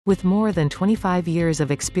With more than 25 years of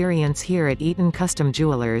experience here at Eaton Custom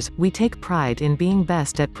Jewelers, we take pride in being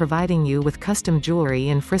best at providing you with custom jewelry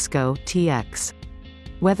in Frisco, TX.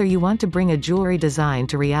 Whether you want to bring a jewelry design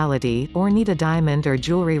to reality, or need a diamond or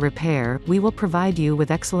jewelry repair, we will provide you with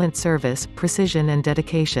excellent service, precision and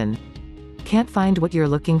dedication. Can't find what you're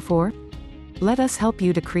looking for? Let us help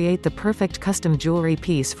you to create the perfect custom jewelry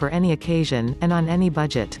piece for any occasion, and on any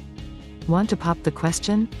budget. Want to pop the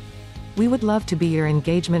question? We would love to be your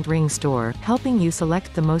engagement ring store, helping you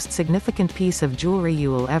select the most significant piece of jewelry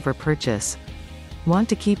you will ever purchase. Want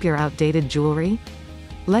to keep your outdated jewelry?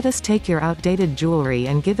 Let us take your outdated jewelry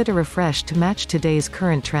and give it a refresh to match today's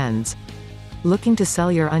current trends. Looking to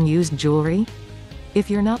sell your unused jewelry? If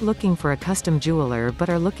you're not looking for a custom jeweler but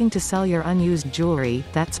are looking to sell your unused jewelry,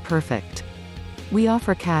 that's perfect. We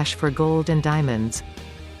offer cash for gold and diamonds.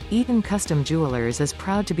 Eaton Custom Jewelers is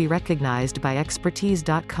proud to be recognized by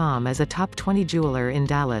Expertise.com as a top 20 jeweler in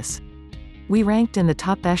Dallas. We ranked in the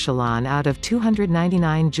top echelon out of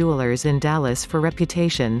 299 jewelers in Dallas for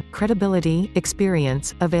reputation, credibility,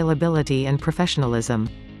 experience, availability and professionalism.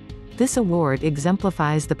 This award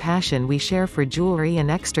exemplifies the passion we share for jewelry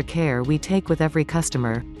and extra care we take with every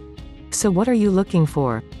customer. So what are you looking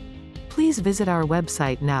for? Please visit our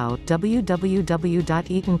website now,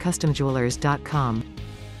 www.eatoncustomjewelers.com.